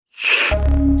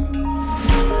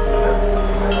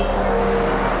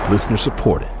Listener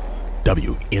supported.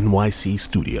 WNYC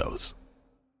Studios.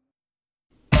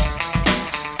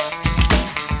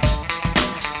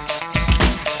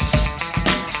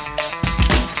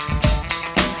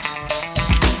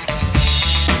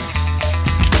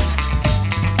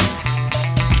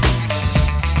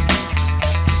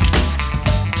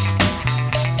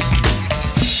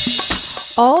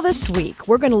 All this week,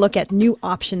 we're going to look at new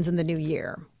options in the new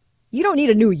year. You don't need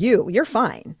a new you. You're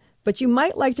fine. But you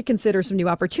might like to consider some new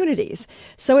opportunities.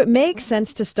 So it makes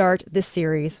sense to start this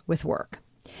series with work.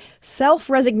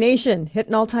 Self-resignation hit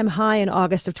an all-time high in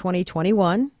August of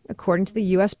 2021. According to the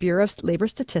U.S. Bureau of Labor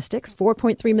Statistics,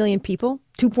 4.3 million people,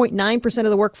 2.9% of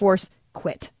the workforce,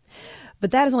 quit. But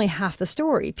that is only half the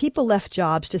story. People left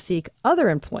jobs to seek other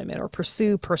employment or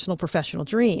pursue personal professional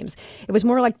dreams. It was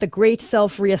more like the great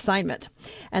self-reassignment.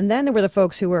 And then there were the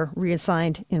folks who were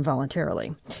reassigned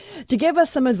involuntarily. To give us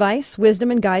some advice,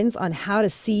 wisdom, and guidance on how to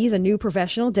seize a new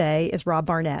professional day is Rob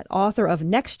Barnett, author of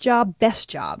Next Job, Best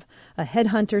Job, a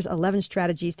headhunter's 11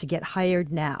 strategies to get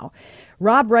hired now.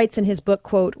 Rob writes in his book,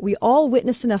 quote, "We all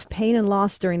witnessed enough pain and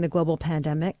loss during the global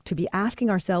pandemic to be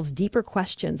asking ourselves deeper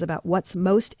questions about what's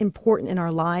most important in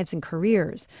our lives and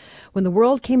careers. When the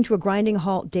world came to a grinding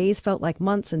halt, days felt like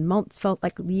months and months felt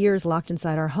like years locked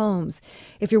inside our homes.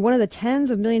 If you're one of the tens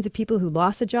of millions of people who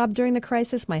lost a job during the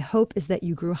crisis, my hope is that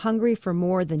you grew hungry for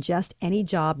more than just any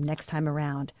job next time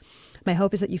around. My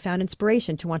hope is that you found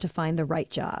inspiration to want to find the right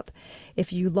job.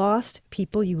 If you lost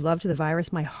people you loved to the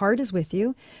virus, my heart is with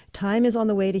you. Time is on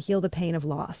the way to heal the pain of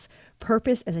loss.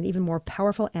 Purpose is an even more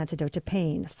powerful antidote to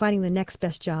pain. Finding the next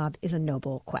best job is a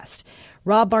noble quest."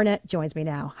 Rob Barnett joins me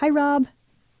now. Hi, Rob.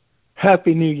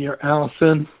 Happy New Year,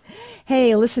 Allison.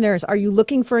 Hey, listeners, are you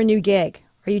looking for a new gig?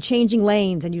 Are you changing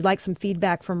lanes and you'd like some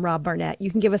feedback from Rob Barnett? You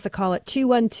can give us a call at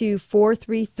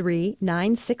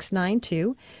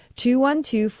 212-433-9692,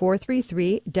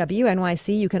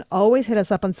 212-433-WNYC. You can always hit us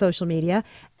up on social media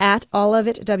at All of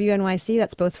It WNYC.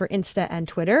 That's both for Insta and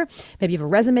Twitter. Maybe you have a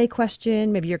resume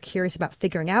question. Maybe you're curious about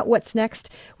figuring out what's next.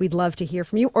 We'd love to hear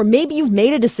from you. Or maybe you've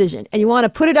made a decision and you want to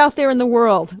put it out there in the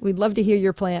world. We'd love to hear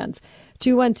your plans.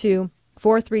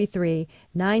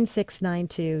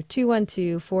 212-433-9692,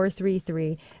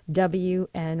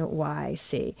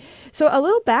 212-433-WNYC. So a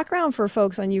little background for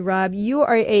folks on you, Rob. You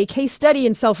are a case study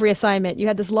in self-reassignment. You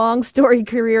had this long storied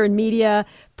career in media,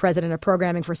 president of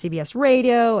programming for CBS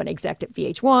Radio, an exec at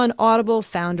VH1, Audible,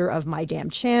 founder of My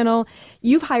Damn Channel.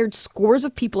 You've hired scores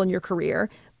of people in your career,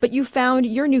 but you found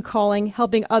your new calling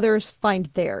helping others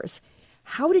find theirs.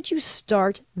 How did you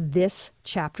start this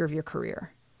chapter of your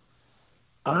career?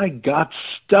 I got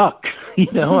stuck.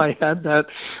 I had that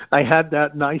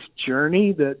nice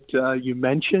journey that you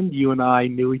mentioned. You and I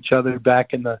knew each other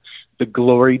back in the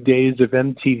glory days of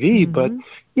MTV. Mm-hmm. But,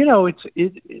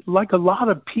 it's like a lot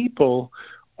of people,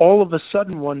 all of a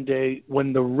sudden one day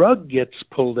when the rug gets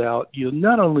pulled out, you'll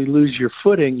not only lose your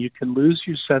footing, you can lose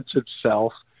your sense of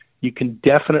self. You can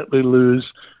definitely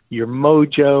lose your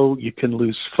mojo. You can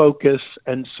lose focus.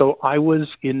 And so I was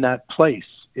in that place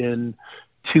in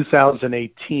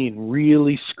 2018,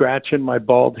 really scratching my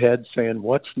bald head saying,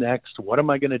 what's next? What am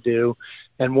I going to do?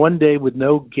 And one day with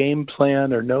no game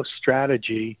plan or no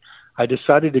strategy, I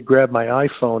decided to grab my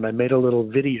iPhone. I made a little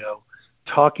video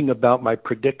talking about my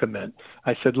predicament.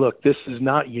 I said, look, this is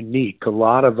not unique. A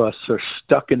lot of us are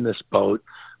stuck in this boat.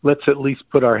 Let's at least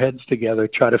put our heads together,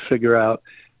 try to figure out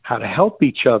how to help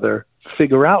each other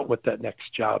figure out what that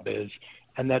next job is.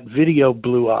 And that video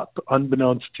blew up.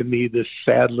 Unbeknownst to me, this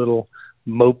sad little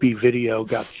mopey video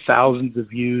got thousands of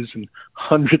views and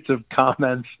hundreds of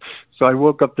comments. So I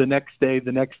woke up the next day, and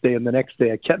the next day.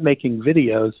 I kept making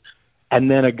videos.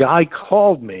 And then a guy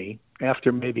called me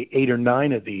after maybe 8 or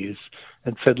 9 of these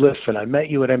and said, listen, I met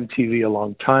you at MTV a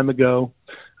long time ago.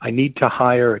 I need to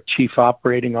hire a chief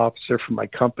operating officer for my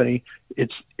company. Is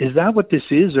that what this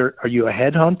is? Or are you a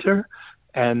headhunter?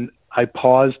 And I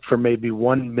paused for maybe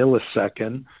 1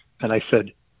 millisecond and I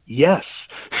said, yes.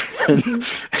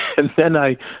 And then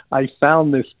I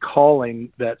found this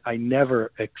calling that I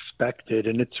never expected.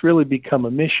 And it's really become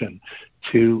a mission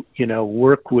to,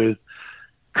 work with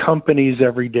companies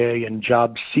every day and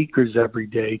job seekers every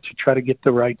day to try to get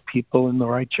the right people in the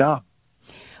right job.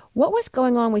 What was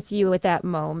going on with you at that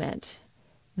moment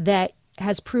that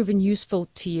has proven useful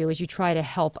to you as you try to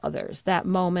help others? That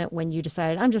moment when you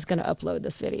decided, I'm just going to upload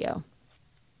this video.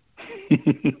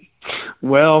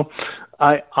 Well,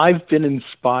 I've been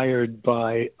inspired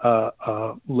by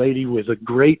a lady with a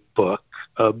great book.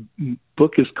 A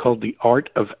book is called The Art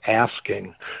of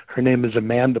Asking. Her name is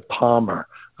Amanda Palmer.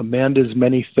 Amanda's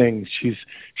many things.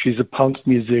 She's a punk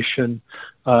musician,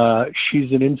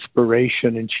 She's an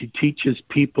inspiration, and she teaches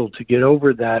people to get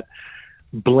over that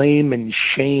blame and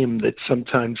shame that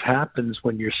sometimes happens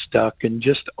when you're stuck, and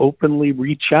just openly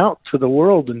reach out to the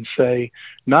world and say,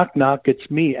 knock, knock,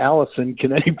 it's me, Allison.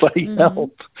 Can anybody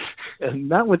help?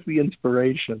 And that was the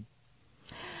inspiration.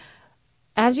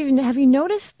 Have you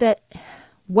noticed that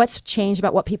what's changed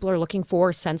about what people are looking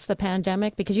for since the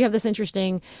pandemic? Because you have this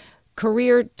interesting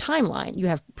career timeline. You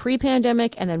have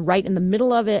pre-pandemic and then right in the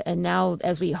middle of it, and now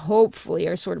as we hopefully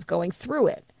are sort of going through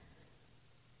it.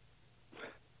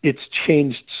 It's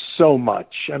changed so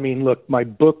much. I mean, look, my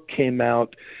book came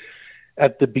out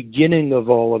at the beginning of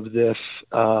all of this.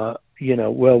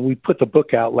 We put the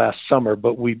book out last summer,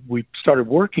 but we started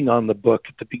working on the book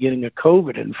at the beginning of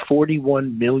COVID, and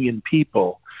 41 million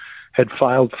people had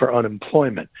filed for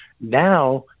unemployment.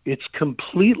 Now it's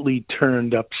completely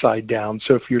turned upside down.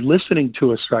 So if you're listening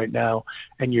to us right now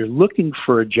and you're looking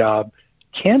for a job,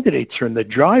 candidates are in the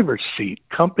driver's seat.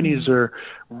 Companies are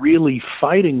really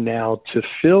fighting now to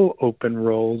fill open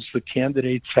roles. The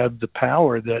candidates have the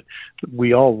power that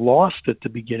we all lost at the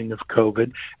beginning of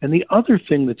COVID. And the other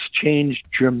thing that's changed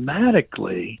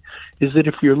dramatically is that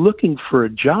if you're looking for a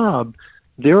job,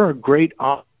 there are great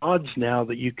odds now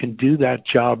that you can do that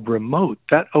job remote.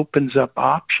 That opens up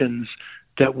options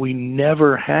that we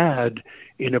never had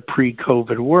in a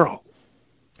pre-COVID world.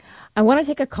 I want to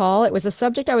take a call. It was a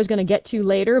subject I was going to get to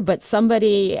later, but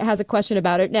somebody has a question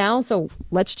about it now, so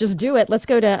let's just do it. Let's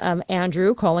go to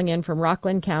Andrew calling in from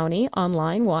Rockland County on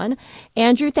line 1.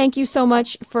 Andrew, thank you so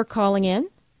much for calling in.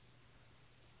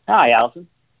 Hi, Allison.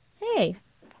 Hey,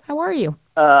 how are you?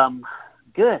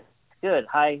 Good.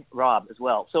 Hi, Rob, as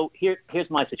well. So here's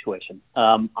my situation.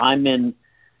 I'm in,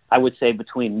 I would say,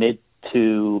 between mid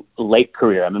to late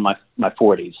career. I'm in my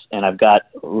 40s, and I've got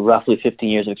roughly 15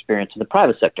 years of experience in the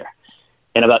private sector.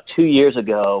 And about 2 years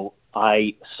ago,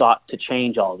 I sought to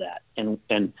change all that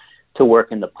and to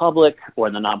work in the public or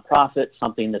in the nonprofit,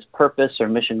 something that's purpose or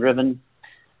mission driven.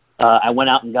 I went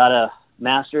out and got a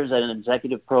master's at an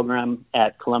executive program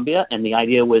at Columbia, and the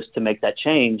idea was to make that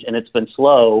change, and it's been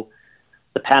slow.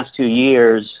 The past 2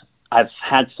 years, I've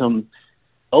had some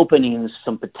openings,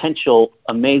 some potential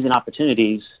amazing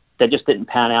opportunities that just didn't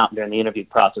pan out during the interview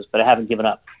process, but I haven't given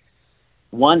up.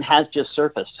 One has just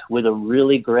surfaced with a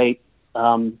really great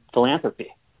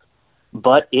philanthropy,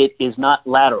 but it is not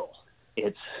lateral.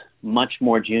 It's much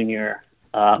more junior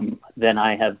than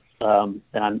I have,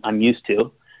 than I'm used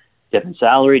to. Different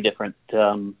salary, different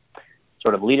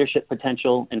sort of leadership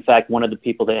potential. In fact, one of the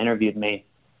people that interviewed me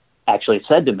actually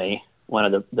said to me,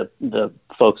 one of the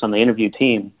folks on the interview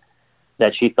team,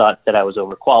 that she thought that I was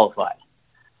overqualified.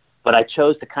 But I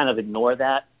chose to kind of ignore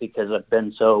that because I've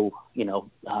been so,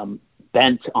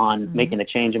 bent on making a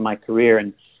change in my career,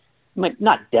 and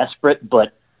not desperate,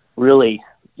 but really,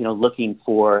 looking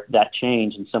for that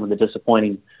change. And some of the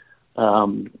disappointing,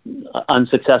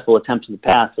 unsuccessful attempts in the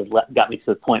past have got me to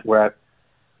the point where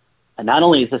not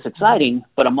only is this exciting,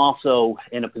 but I'm also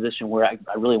in a position where I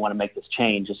really want to make this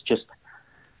change. It's just,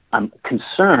 I'm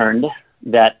concerned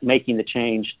that making the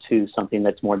change to something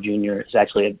that's more junior is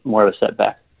actually more of a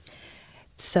setback.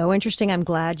 So interesting. I'm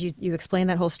glad you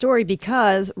explained that whole story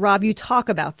because, Rob, you talk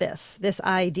about this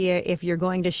idea, if you're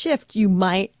going to shift, you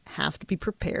might have to be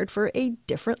prepared for a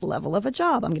different level of a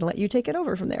job. I'm going to let you take it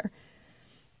over from there.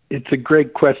 It's a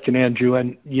great question, Andrew,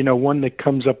 and, one that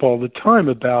comes up all the time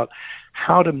about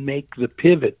how to make the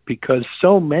pivot, because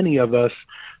so many of us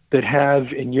that have,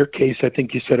 in your case, I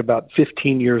think you said about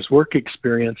 15 years work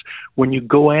experience, when you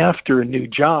go after a new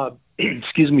job,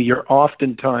 you're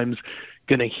oftentimes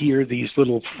going to hear these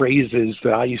little phrases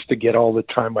that I used to get all the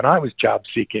time when I was job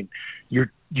seeking.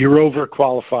 You're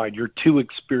overqualified, you're too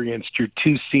experienced, you're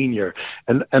too senior.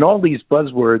 And all these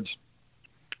buzzwords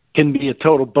can be a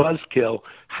total buzzkill.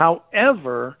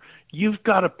 However, you've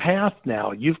got a path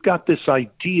now. You've got this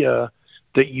idea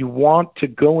that you want to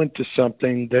go into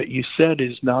something that you said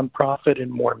is nonprofit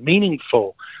and more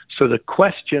meaningful. So the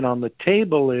question on the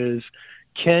table is,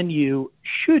 can you,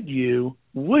 should you,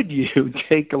 would you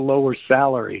take a lower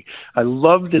salary? I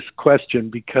love this question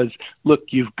because, look,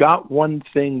 you've got one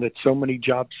thing that so many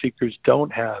job seekers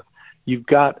don't have. You've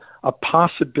got a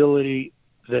possibility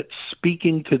that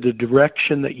speaking to the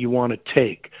direction that you want to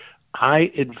take. I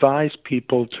advise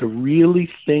people to really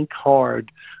think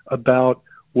hard about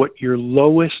what your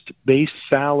lowest base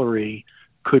salary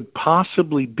could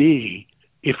possibly be.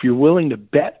 If you're willing to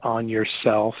bet on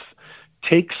yourself,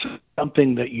 take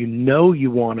something that you know you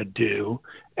want to do,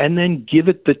 and then give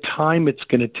it the time it's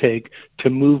going to take to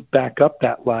move back up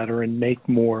that ladder and make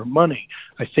more money.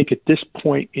 I think at this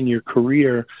point in your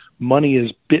career, money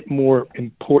is a bit more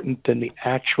important than the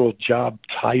actual job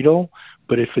title,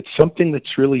 But if it's something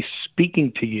that's really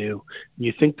speaking to you and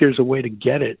you think there's a way to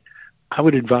get it, I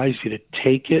would advise you to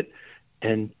take it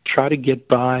and try to get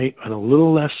by on a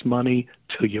little less money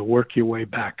till you work your way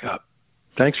back up.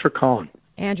 Thanks for calling.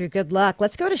 Andrew, good luck.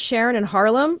 Let's go to Sharon in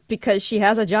Harlem because she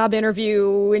has a job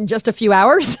interview in just a few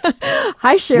hours.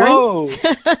 Hi, Sharon. Whoa.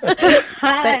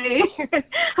 Hi.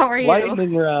 How are you?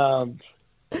 Lightning round.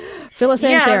 Fill us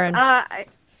in, Sharon.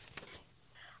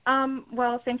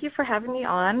 Well, thank you for having me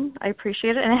on. I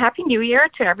appreciate it. And a Happy New Year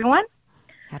to everyone.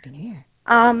 Happy New Year.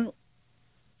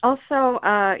 Also,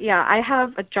 I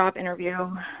have a job interview,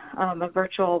 a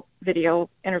virtual video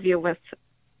interview with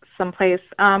someplace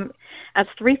at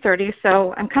 3:30.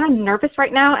 So I'm kind of nervous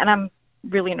right now, and I'm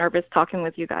really nervous talking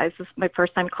with you guys. This is my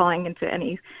first time calling into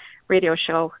any radio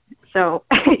show. So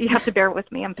you have to bear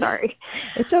with me. I'm sorry.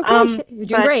 It's okay. You're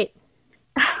doing great.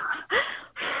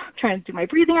 Trying to do my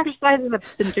breathing exercises.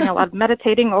 I've been doing a lot of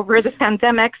meditating over this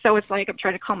pandemic, so it's like I'm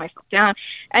trying to calm myself down.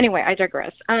 Anyway, I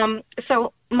digress.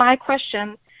 So my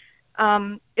question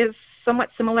is somewhat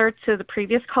similar to the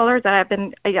previous caller that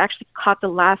I actually caught the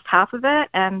last half of it,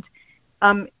 and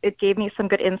it gave me some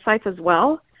good insights as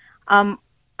well.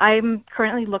 I'm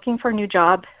currently looking for a new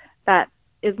job that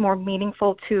is more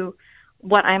meaningful to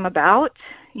what I'm about,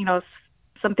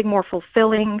 something more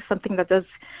fulfilling, something that does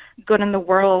good in the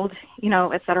world,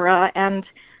 et cetera. And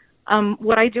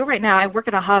what I do right now, I work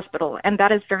at a hospital, and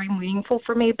that is very meaningful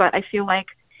for me, but I feel like,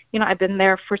 I've been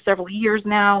there for several years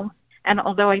now, and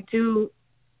although I do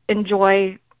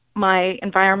enjoy my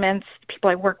environment, the people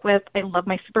I work with, I love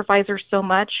my supervisor so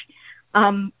much.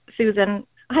 Susan,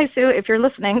 hi Sue, if you're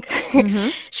listening,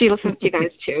 she listens to you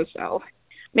guys too, so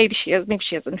maybe she is, maybe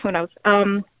she isn't, who knows.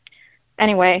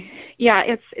 Anyway, yeah,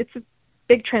 it's a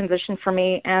big transition for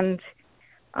me, and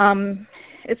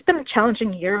it's been a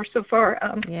challenging year so far.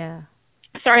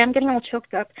 Sorry, I'm getting all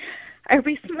choked up. I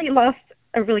recently lost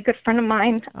a really good friend of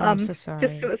mine I'm so sorry.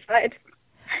 to suicide.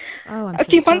 Oh, I'm a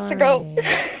few months ago.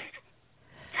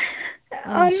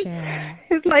 Sharon.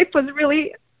 His life was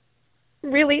really,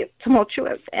 really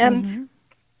tumultuous, and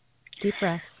deep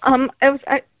breaths.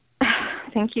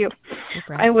 Thank you. Deep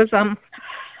breaths. I was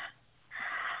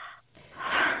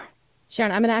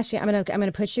Sharon, I'm going to ask you. I'm going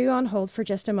to put you on hold for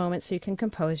just a moment so you can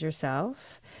compose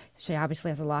yourself. She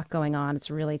obviously has a lot going on. It's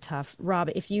really tough. Rob,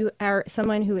 if you are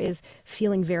someone who is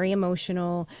feeling very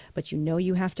emotional, but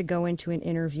you have to go into an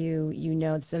interview,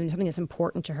 something that's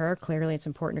important to her. Clearly, it's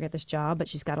important to get this job, but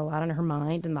she's got a lot on her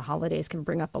mind, and the holidays can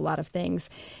bring up a lot of things.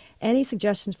 Any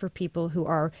suggestions for people who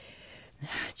are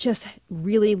just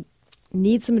really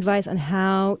need some advice on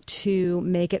how to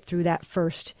make it through that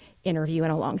first interview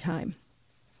in a long time?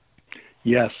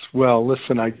 Yes. Well,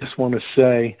 listen, I just want to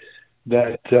say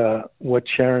that what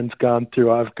Sharon's gone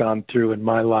through, I've gone through in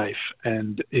my life.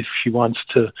 And if she wants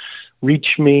to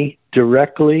reach me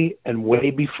directly and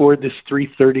way before this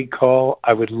 3:30 call,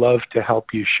 I would love to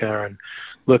help you, Sharon.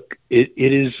 Look, it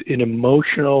is an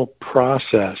emotional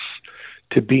process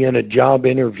to be in a job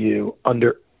interview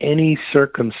under any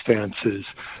circumstances.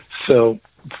 So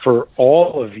for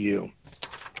all of you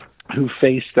who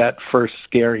face that first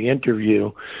scary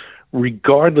interview,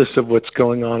 regardless of what's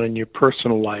going on in your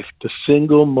personal life, the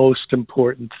single most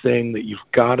important thing that you've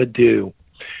got to do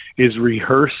is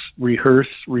rehearse, rehearse,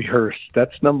 rehearse.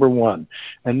 That's number one.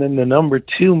 And then the number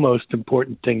two most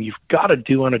important thing you've got to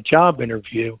do on a job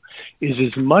interview is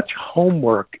as much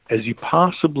homework as you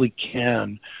possibly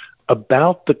can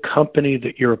about the company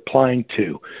that you're applying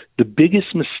to. The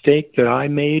biggest mistake that I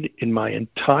made in my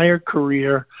entire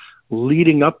career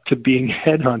leading up to being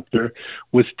headhunter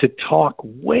was to talk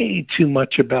way too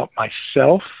much about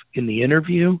myself in the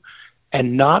interview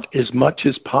and not as much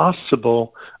as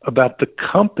possible about the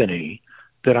company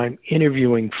that I'm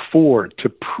interviewing for, to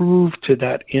prove to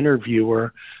that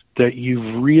interviewer that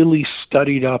you've really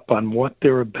studied up on what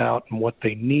they're about and what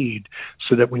they need,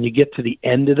 so that when you get to the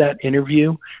end of that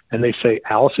interview and they say,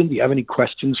 Allison, do you have any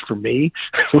questions for me?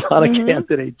 A lot of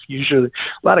candidates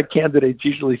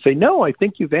usually say, no, I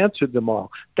think you've answered them all.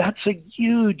 That's a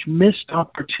huge missed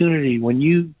opportunity. When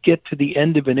you get to the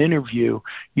end of an interview,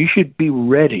 you should be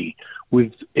ready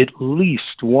with at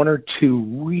least one or two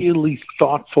really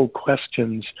thoughtful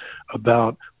questions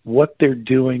about what they're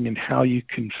doing and how you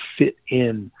can fit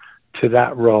in to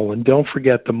that role. And don't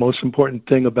forget, the most important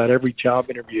thing about every job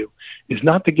interview is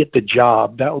not to get the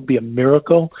job. That would be a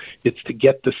miracle. It's to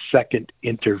get the second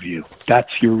interview.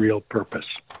 That's your real purpose.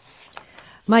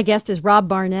 My guest is Rob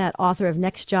Barnett, author of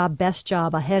Next Job, Best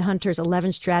Job, A Headhunter's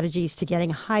 11 Strategies to Getting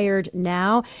Hired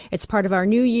Now. It's part of our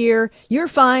New Year, You're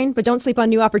Fine, but Don't Sleep on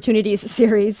New Opportunities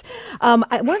series. One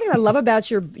thing I love about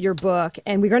your book,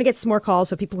 and we're going to get some more calls,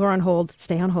 so people who are on hold,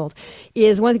 stay on hold,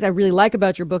 is one of the things I really like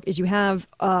about your book is you have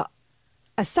a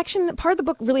section, part of the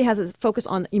book really has a focus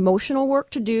on emotional work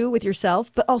to do with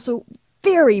yourself, but also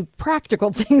very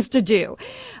practical things to do.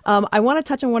 I want to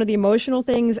touch on one of the emotional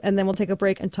things, and then we'll take a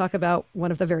break and talk about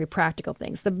one of the very practical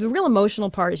things. The real emotional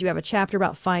part is you have a chapter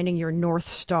about finding your North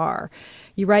Star.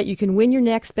 You write, you can win your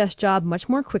next best job much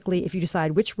more quickly if you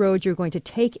decide which road you're going to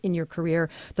take in your career.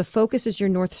 The focus is your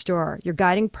North Star, your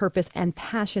guiding purpose and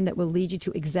passion that will lead you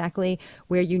to exactly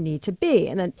where you need to be.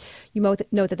 And then you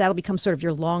note that that'll become sort of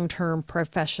your long-term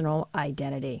professional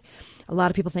identity. A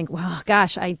lot of people think, well,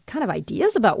 gosh, I kind of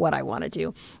ideas about what I want to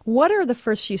do. What are the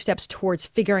first few steps towards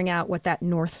figuring out what that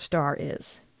North Star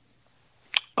is?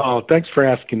 Oh, thanks for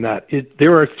asking that.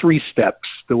 There are 3 steps,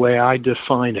 the way I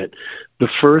define it. The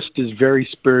first is very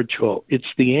spiritual. It's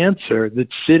the answer that's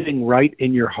sitting right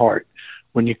in your heart.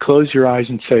 When you close your eyes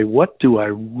and say, what do I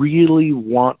really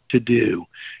want to do?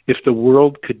 If the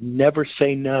world could never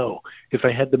say no, if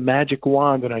I had the magic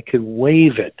wand and I could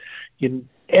wave it,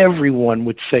 everyone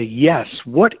would say yes.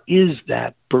 What is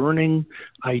that burning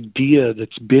idea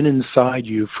that's been inside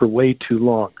you for way too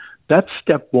long? That's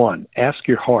step 1. Ask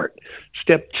your heart.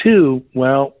 Step 2,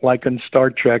 well, like on Star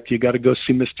Trek, you got to go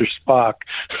see Mr. Spock.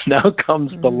 Now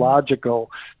comes the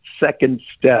logical second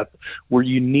step, where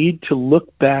you need to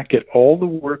look back at all the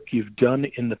work you've done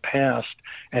in the past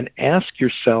and ask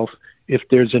yourself if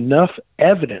there's enough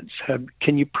evidence.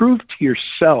 Can you prove to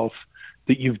yourself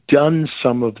that you've done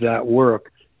some of that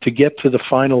work to get to the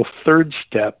final third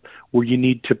step, where you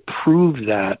need to prove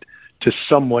that to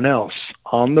someone else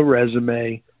on the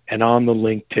resume and on the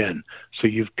LinkedIn. So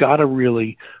you've got to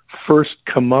really first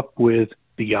come up with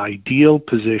the ideal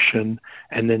position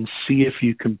and then see if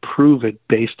you can prove it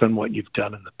based on what you've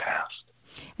done in the past.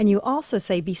 And you also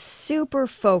say be super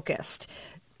focused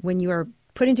when you are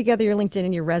putting together your LinkedIn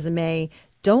and your resume.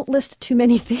 Don't list too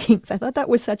many things. I thought that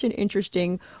was such an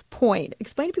interesting point.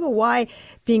 Explain to people why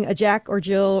being a Jack or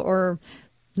Jill or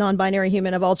non-binary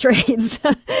human of all trades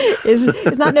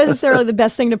is not necessarily the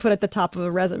best thing to put at the top of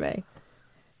a resume.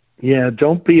 Yeah,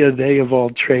 don't be a they of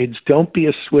all trades. Don't be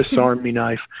a Swiss Army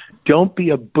knife. Don't be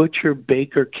a butcher,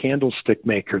 baker, candlestick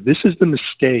maker. This is the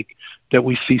mistake that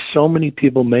we see so many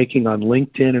people making on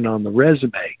LinkedIn and on the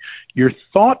resume. Your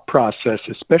thought process,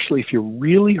 especially if you're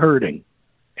really hurting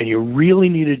and you really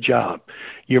need a job,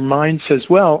 your mind says,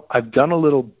 well, I've done a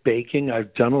little baking,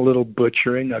 I've done a little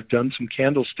butchering, I've done some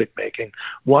candlestick making.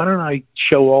 Why don't I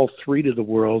show all 3 to the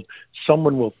world?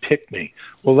 Someone will pick me.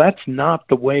 Well, that's not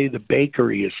the way the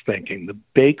bakery is thinking. The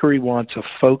bakery wants a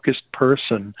focused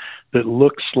person that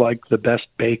looks like the best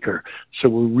baker. So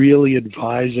we're really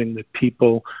advising that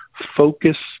people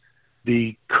focus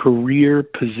the career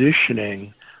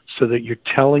positioning so that you're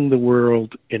telling the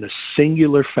world in a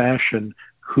singular fashion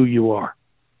who you are.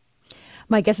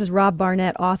 My guest is Rob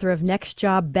Barnett, author of Next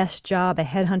Job, Best Job, A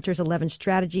Headhunter's 11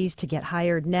 Strategies to Get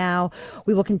Hired Now.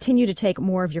 We will continue to take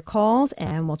more of your calls,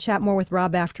 and we'll chat more with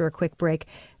Rob after a quick break.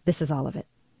 This is All of It.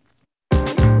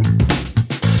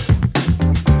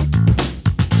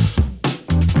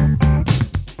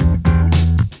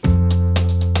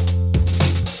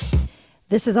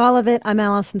 This is All of It. I'm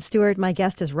Allison Stewart. My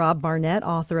guest is Rob Barnett,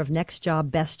 author of Next Job,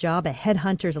 Best Job, A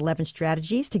Headhunter's 11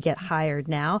 Strategies to Get Hired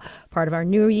Now, part of our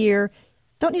New Year,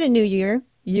 Don't Need a New Year,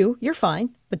 You're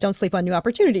Fine, but Don't Sleep on New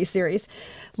Opportunities series.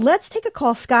 Let's take a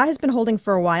call. Scott has been holding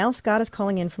for a while. Scott is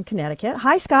calling in from Connecticut.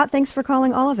 Hi, Scott. Thanks for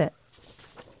calling All of It.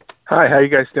 Hi, how are you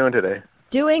guys doing today?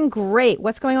 Doing great.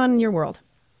 What's going on in your world?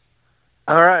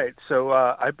 All right. So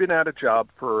I've been at a job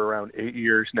for around 8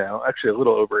 years now, actually a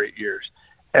little over 8 years.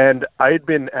 And I'd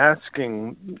been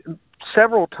asking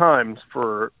several times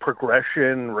for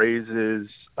progression, raises,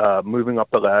 moving up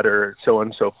the ladder, so on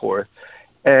and so forth.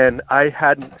 And I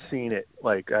hadn't seen it.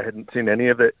 Like, I hadn't seen any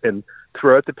of it. And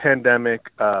throughout the pandemic,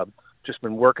 just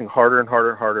been working harder and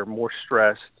harder and harder, more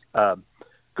stressed,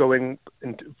 going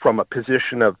from a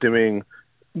position of doing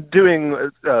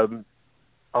a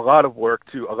lot of work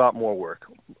to a lot more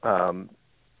work.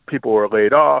 People were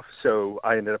laid off, so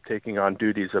I ended up taking on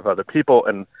duties of other people,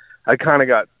 and I kind of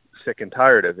got sick and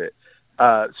tired of it.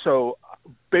 So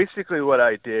basically what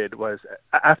I did was,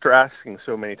 after asking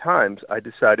so many times, I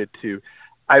decided to,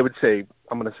 I'm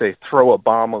going to say, throw a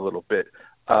bomb a little bit.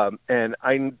 And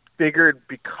I figured,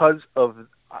 because of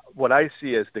what I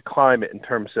see as the climate in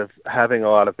terms of having a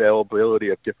lot of availability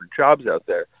of different jobs out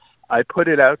there, I put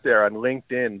it out there on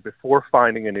LinkedIn before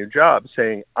finding a new job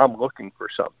saying, I'm looking for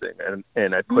something.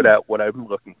 And I put out what I'm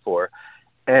looking for.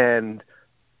 And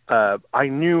I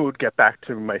knew it would get back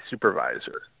to my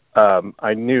supervisor.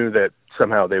 I knew that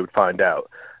somehow they would find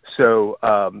out. So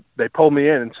they pulled me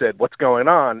in and said, what's going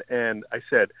on? And I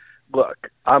said, look,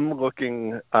 I'm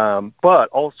looking, but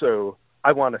also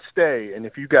I want to stay. And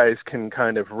if you guys can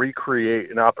kind of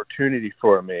recreate an opportunity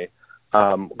for me,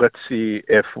 let's see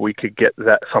if we could get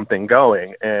that something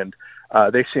going. And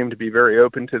they seem to be very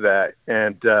open to that.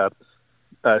 And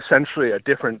essentially a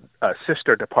different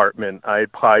sister department, I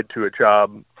applied to a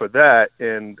job for that,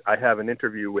 and I have an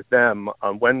interview with them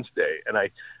on Wednesday. And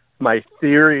my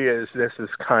theory is this is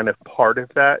kind of part of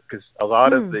that, because a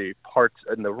lot of the parts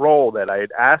in the role that I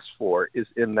had asked for is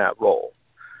in that role.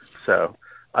 So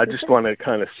I just want to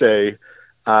kind of say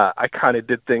I kind of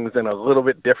did things in a little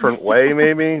bit different way,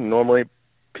 maybe. Normally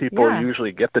people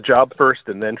usually get the job first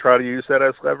and then try to use that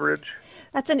as leverage.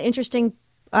 That's an interesting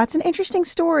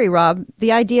story, Rob.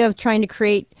 The idea of trying to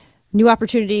create new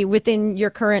opportunity within your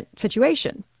current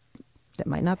situation. That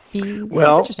might not be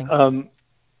well. Interesting.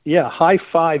 High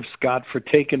five, Scott, for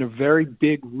taking a very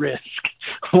big risk.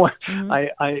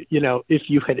 If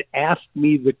you had asked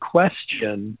me the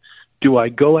question, do I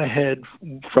go ahead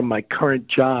from my current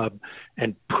job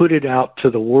and put it out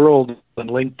to the world on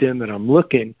LinkedIn that I'm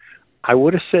looking, I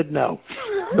would have said no.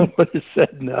 I would have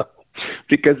said no.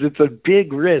 Because it's a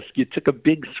big risk. You took a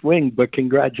big swing, but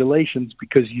congratulations,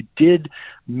 because you did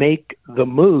make the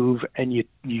move and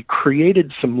you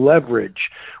created some leverage,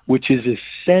 which is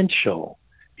essential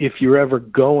if you're ever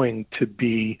going to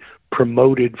be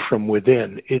promoted from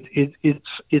within.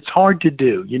 It's hard to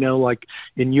do. Like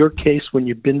in your case, when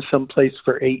you've been someplace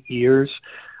for 8 years,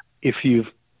 if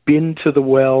you've been to the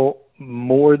well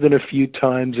more than a few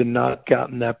times and not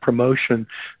gotten that promotion,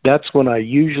 that's when I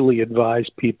usually advise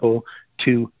people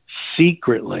to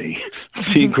secretly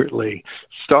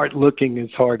start looking as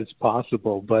hard as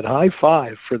possible. But high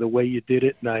five for the way you did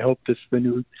it, and I hope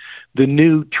the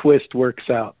new twist works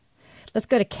out. Let's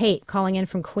go to Kate calling in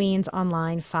from Queens on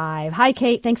line 5. Hi,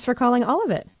 Kate. Thanks for calling All of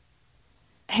It.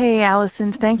 Hey,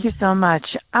 Allison. Thank you so much.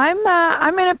 I'm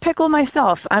in a pickle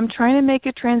myself. I'm trying to make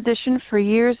a transition for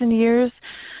years and years.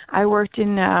 I worked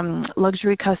in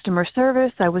luxury customer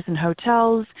service. I was in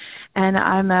hotels, and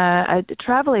I'm a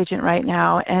travel agent right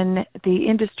now, and the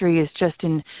industry is just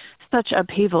in such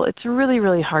upheaval. It's really,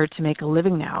 really hard to make a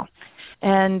living now.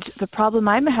 And the problem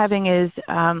I'm having is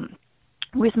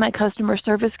with my customer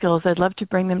service skills, I'd love to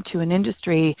bring them to an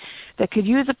industry that could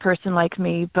use a person like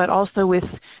me, but also with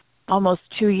almost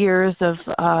 2 years of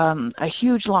a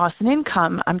huge loss in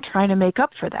income, I'm trying to make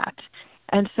up for that.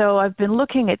 And so I've been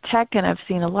looking at tech, and I've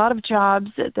seen a lot of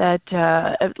jobs that,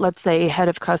 let's say, head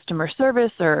of customer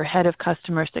service or head of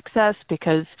customer success,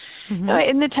 because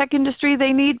in the tech industry,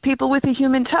 they need people with a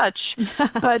human touch.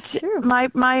 But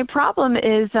my problem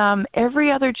is every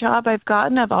other job I've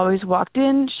gotten, I've always walked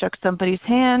in, shook somebody's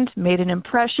hand, made an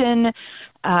impression,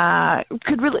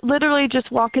 could literally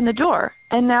just walk in the door.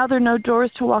 And now there are no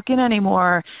doors to walk in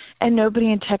anymore, and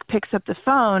nobody in tech picks up the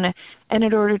phone. And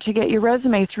in order to get your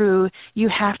resume through, you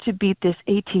have to beat this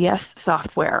ATS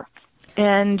software.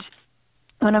 And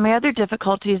one of my other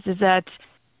difficulties is that,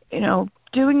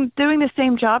 doing the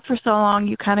same job for so long,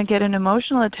 you kind of get an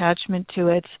emotional attachment to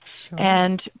it. Sure.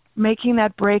 And making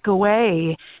that break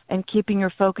away and keeping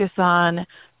your focus on,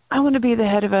 I want to be the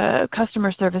head of a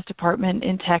customer service department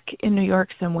in tech in New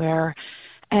York somewhere.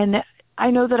 And I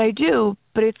know that I do,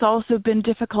 but it's also been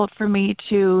difficult for me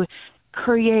to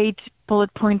create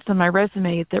bullet points on my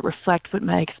resume that reflect what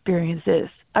my experience is.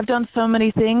 I've done so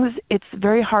many things, it's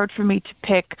very hard for me to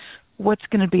pick what's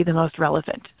going to be the most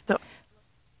relevant. So,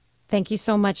 thank you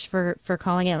so much for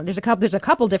calling in. There's a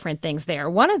couple different things there.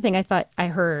 One of the things I thought I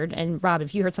heard, and Rob,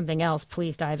 if you heard something else,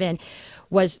 please dive in,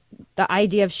 was the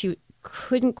idea of she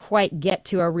couldn't quite get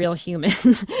to a real human.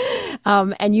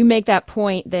 And you make that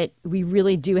point that we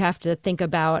really do have to think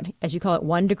about, as you call it,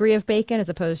 1 degree of bacon as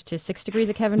opposed to 6 degrees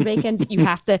of Kevin Bacon. You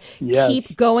have to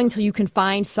keep going till you can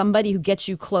find somebody who gets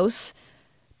you close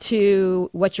to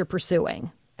what you're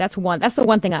pursuing. That's the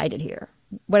one thing I did hear.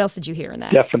 What else did you hear in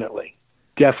that?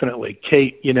 Definitely.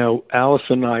 Kate, Alice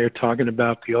and I are talking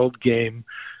about the old game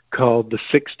called The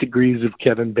 6 Degrees of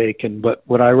Kevin Bacon. But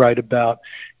what I write about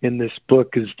in this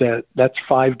book is that's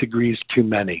 5 degrees too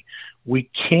many. We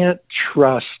can't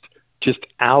trust just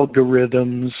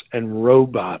algorithms and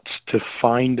robots to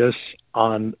find us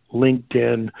on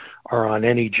LinkedIn or on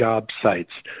any job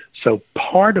sites. So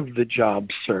part of the job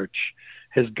search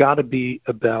has got to be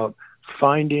about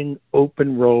finding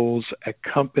open roles at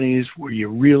companies where you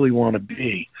really want to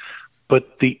be.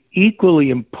 But the equally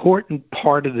important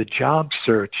part of the job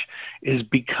search is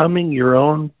becoming your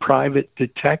own private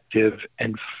detective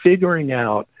and figuring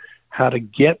out how to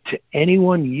get to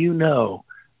anyone you know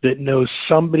that knows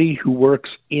somebody who works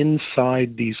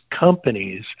inside these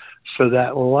companies, so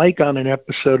that, like on an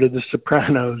episode of The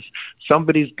Sopranos,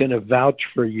 somebody's going to vouch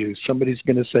for you. Somebody's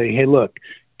going to say, hey, look,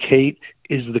 Kate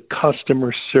is the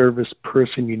customer service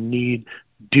person you need.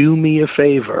 Do me a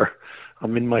favor.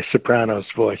 I'm in my Sopranos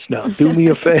voice now. Do me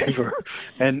a favor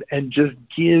and just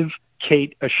give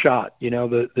Kate a shot. You know,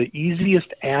 the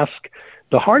easiest ask,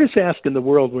 the hardest ask in the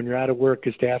world when you're out of work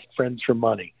is to ask friends for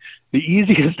money. The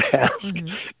easiest ask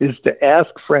is to ask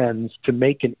friends to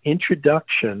make an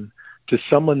introduction to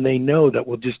someone they know that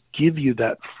will just give you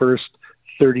that first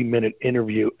 30-minute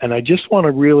interview. And I just want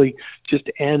to really just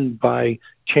end by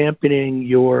championing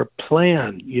your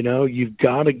plan. You know, you've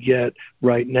got to get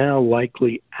right now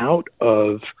likely out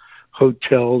of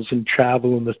hotels and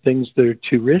travel and the things that are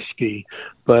too risky.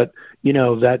 But, you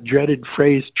know, that dreaded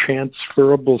phrase,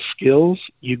 transferable skills,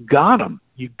 you got them.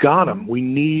 You got them. We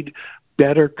need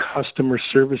better customer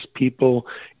service people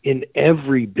in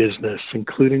every business,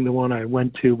 including the one I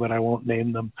went to, but I won't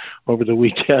name them, over the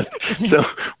weekend. So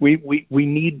we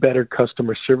need better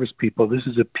customer service people. This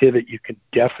is a pivot you can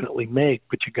definitely make,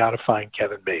 but you got to find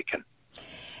Kevin Bacon.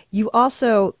 You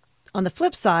also, on the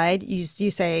flip side, you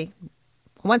say,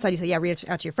 on one side you say, yeah, reach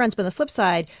out to your friends. But on the flip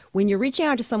side, when you're reaching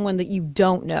out to someone that you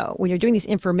don't know, when you're doing these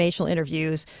informational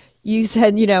interviews, you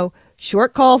said, you know,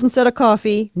 short calls instead of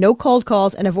coffee, no cold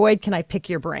calls, and avoid can I pick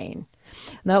your brain.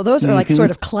 Now, those are like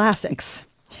sort of classics.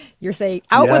 You're saying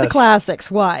out with the classics.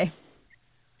 Why?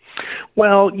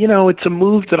 Well, you know, it's a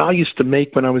move that I used to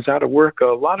make when I was out of work. A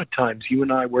lot of times, you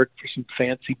and I worked for some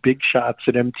fancy big shots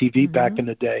at MTV back in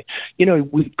the day. You know,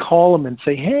 we'd call them and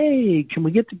say, hey, can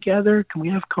we get together? Can we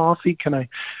have coffee? Can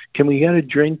we get a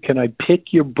drink? Can I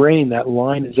pick your brain? That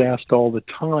line is asked all the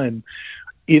time.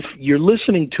 If you're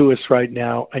listening to us right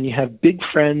now and you have big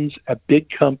friends at big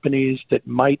companies that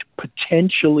might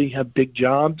potentially have big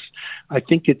jobs, I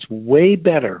think it's way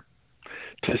better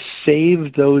to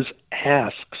save those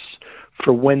asks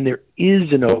for when there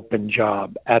is an open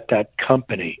job at that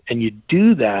company. And you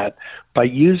do that by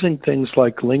using things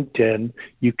like LinkedIn.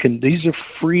 These are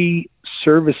free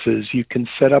services. You can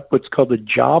set up what's called a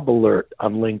job alert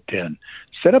on LinkedIn.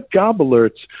 Set up job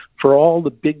alerts for all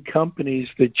the big companies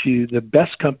the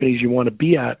best companies you want to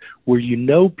be at, where you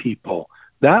know people.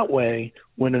 That way,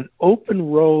 when an open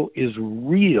role is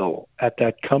real at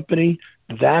that company,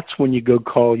 that's when you go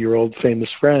call your old famous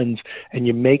friends and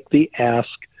you make the ask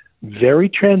very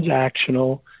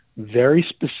transactional, very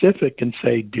specific, and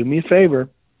say, do me a favor,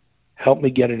 help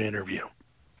me get an interview.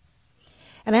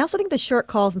 And I also think the short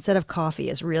calls instead of coffee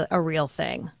is a real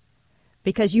thing,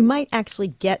 because you might actually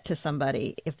get to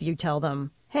somebody if you tell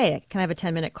them, hey, can I have a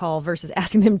 10-minute call, versus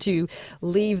asking them to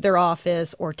leave their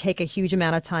office or take a huge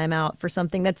amount of time out for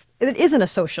something that isn't a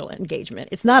social engagement.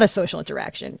 It's not a social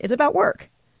interaction. It's about work.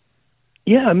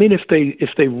 Yeah, I mean, if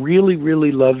they really,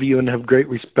 really love you and have great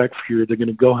respect for you, they're going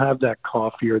to go have that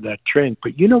coffee or that drink.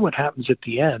 But you know what happens at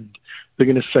the end? They're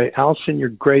going to say, Allison, you're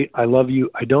great. I love you.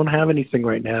 I don't have anything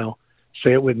right now.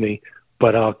 Say it with me.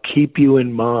 But I'll keep you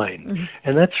in mind. Mm-hmm.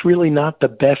 And that's really not the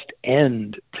best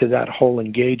end to that whole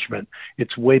engagement.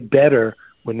 It's way better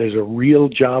when there's a real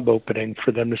job opening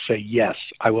for them to say, yes,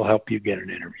 I will help you get an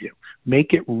interview.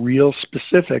 Make it real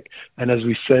specific. And as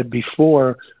we said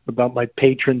before about my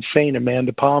patron saint,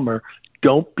 Amanda Palmer,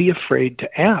 don't be afraid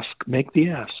to ask. Make the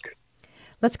ask.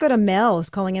 Let's go to Mel, who's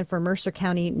calling in from Mercer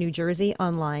County, New Jersey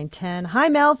on line 10. Hi,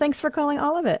 Mel. Thanks for calling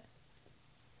All of It.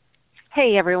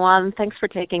 Hey, everyone. Thanks for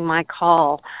taking my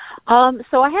call.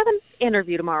 So I have an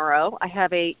interview tomorrow. I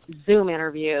have a Zoom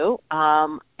interview,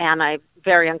 and I'm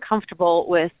very uncomfortable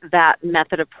with that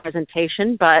method of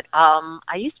presentation, but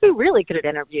I used to be really good at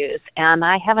interviews, and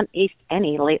I haven't aced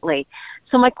any lately.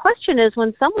 So my question is,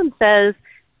 when someone says,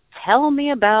 tell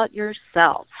me about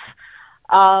yourself,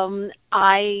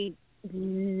 I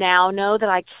now know that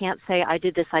I can't say I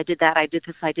did this, I did that, I did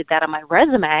this, I did that on my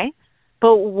resume.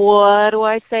 But what do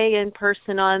I say in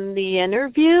person on the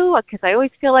interview? Because I always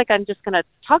feel like I'm just going to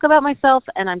talk about myself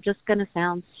and I'm just going to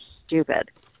sound stupid.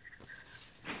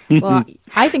 Well,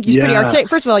 I think you're pretty articulate.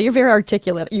 First of all, you're very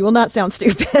articulate. You will not sound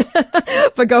stupid.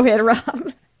 But go ahead,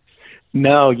 Rob.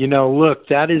 No, look,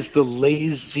 that is the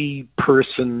lazy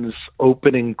person's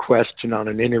opening question on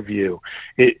an interview.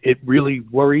 It really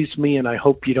worries me, and I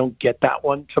hope you don't get that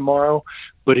one tomorrow.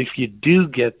 But if you do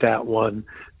get that one,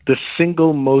 the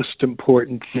single most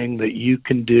important thing that you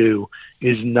can do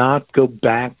is not go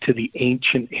back to the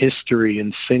ancient history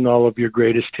and sing all of your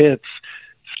greatest hits.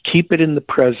 keep it in the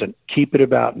present. Keep it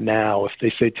about now. If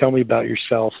they say, tell me about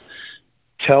yourself,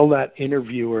 tell that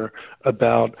interviewer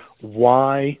about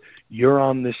why you're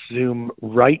on this Zoom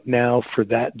right now for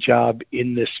that job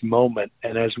in this moment.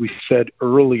 And as we said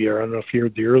earlier, I don't know if you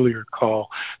heard the earlier call,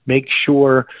 make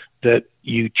sure that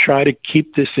you try to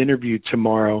keep this interview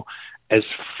tomorrow as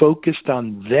focused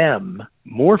on them,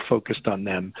 more focused on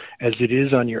them, as it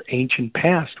is on your ancient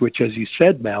past, which, as you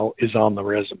said, Mel, is on the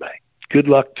resume. Good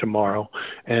luck tomorrow.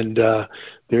 And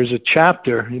there's a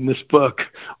chapter in this book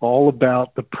all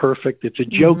about the perfect, it's a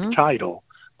joke title,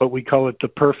 but we call it the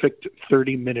perfect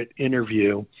 30-minute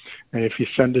interview. And if you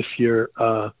send us your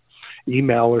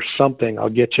email or something, I'll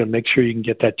get you, make sure you can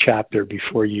get that chapter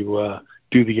before you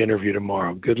do the interview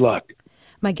tomorrow. Good luck.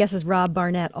 My guest is Rob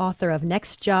Barnett, author of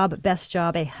Next Job, Best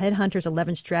Job, A Headhunter's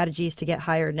 11 Strategies to Get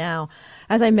Hired Now.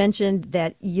 As I mentioned,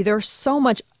 that there's so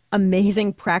much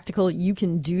amazing practical you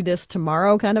can do this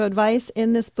tomorrow kind of advice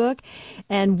in this book.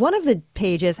 And one of the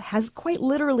pages has quite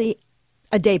literally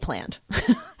a day planned.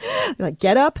 Like,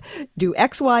 get up, do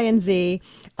X, Y, and Z.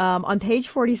 On page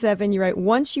 47, you write,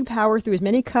 once you power through as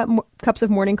many cups of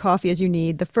morning coffee as you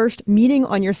need, the first meeting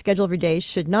on your schedule every day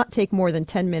should not take more than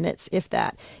 10 minutes, if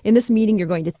that. In this meeting, you're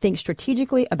going to think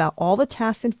strategically about all the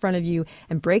tasks in front of you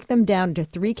and break them down into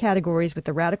 3 categories with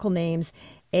the radical names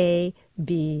A,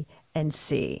 B, and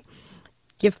C.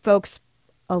 Give folks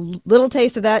a little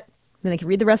taste of that, then they can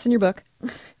read the rest in your book.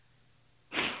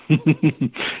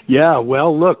 Yeah,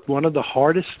 well, look, one of the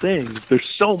hardest things, there's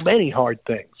so many hard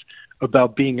things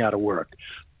about being out of work,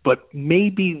 but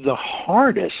maybe the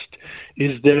hardest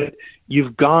is that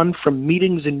you've gone from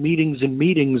meetings and meetings and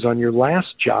meetings on your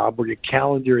last job where your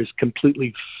calendar is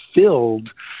completely filled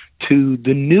to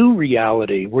the new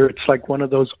reality where it's like one of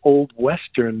those old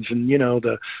Westerns and, you know,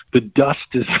 the dust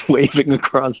is waving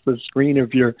across the screen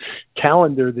of your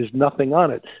calendar. There's nothing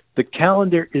on it. The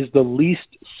calendar is the least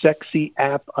sexy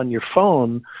app on your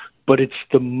phone, but it's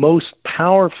the most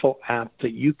powerful app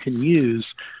that you can use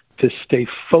to stay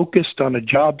focused on a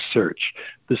job search.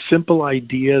 The simple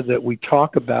idea that we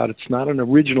talk about, it's not an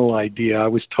original idea. I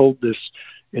was told this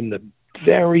in the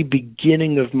very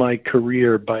beginning of my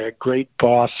career by a great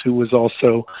boss who was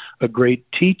also a great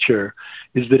teacher,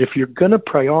 is that if you're going to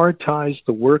prioritize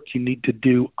the work you need to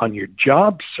do on your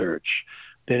job search,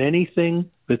 then anything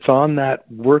that's on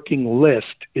that working list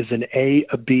is an A,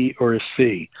 a B, or a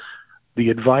C. The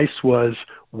advice was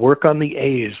work on the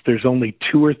A's. There's only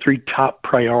 2 or 3 top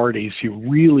priorities you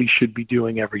really should be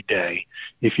doing every day.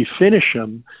 If you finish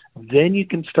them, then you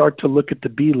can start to look at the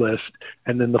B list.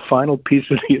 And then the final piece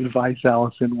of the advice,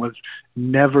 Allison, was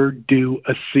never do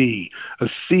a C. A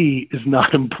C is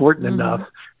not important enough.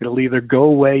 It'll either go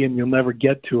away and you'll never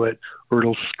get to it, or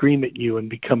it'll scream at you and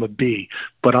become a B.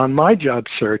 But on my job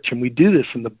search, and we do this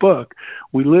in the book,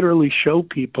 we literally show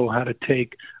people how to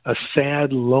take a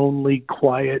sad, lonely,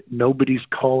 quiet, nobody's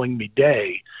calling me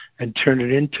day and turn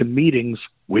it into meetings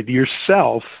with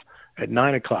yourself at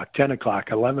 9 o'clock, 10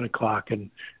 o'clock, 11 o'clock, and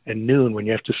noon when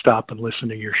you have to stop and listen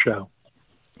to your show.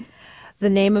 The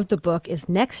name of the book is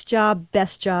Next Job,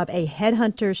 Best Job, A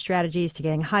Headhunter's Strategies to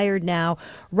Getting Hired Now.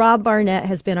 Rob Barnett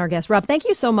has been our guest. Rob, thank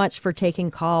you so much for taking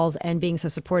calls and being so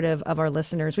supportive of our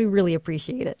listeners. We really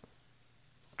appreciate it.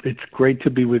 It's great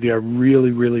to be with you. I really,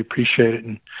 really appreciate it.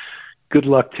 And good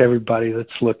luck to everybody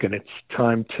that's looking. It's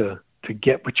time to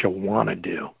get what you want to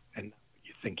do and what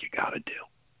you think you got to do.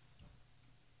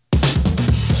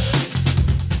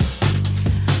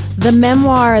 The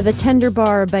memoir, The Tender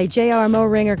Bar by J.R.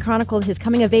 Moehringer, chronicled his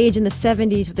coming of age in the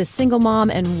 70s with a single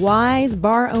mom and wise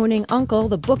bar-owning uncle.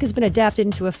 The book has been adapted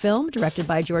into a film directed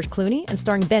by George Clooney and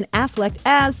starring Ben Affleck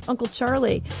as Uncle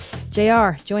Charlie.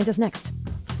 J.R. joins us next.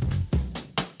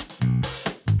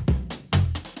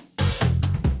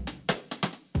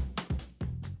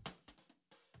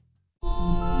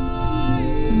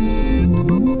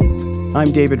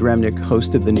 I'm David Remnick,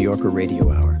 host of the New Yorker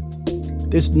Radio Hour.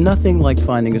 There's nothing like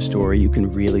finding a story you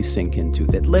can really sink into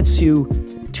that lets you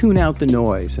tune out the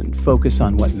noise and focus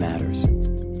on what matters.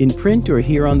 In print or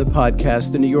here on the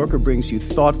podcast, The New Yorker brings you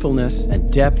thoughtfulness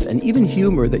and depth and even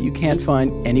humor that you can't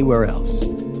find anywhere else.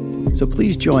 So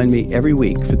please join me every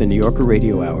week for the New Yorker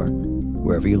Radio Hour,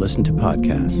 wherever you listen to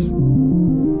podcasts.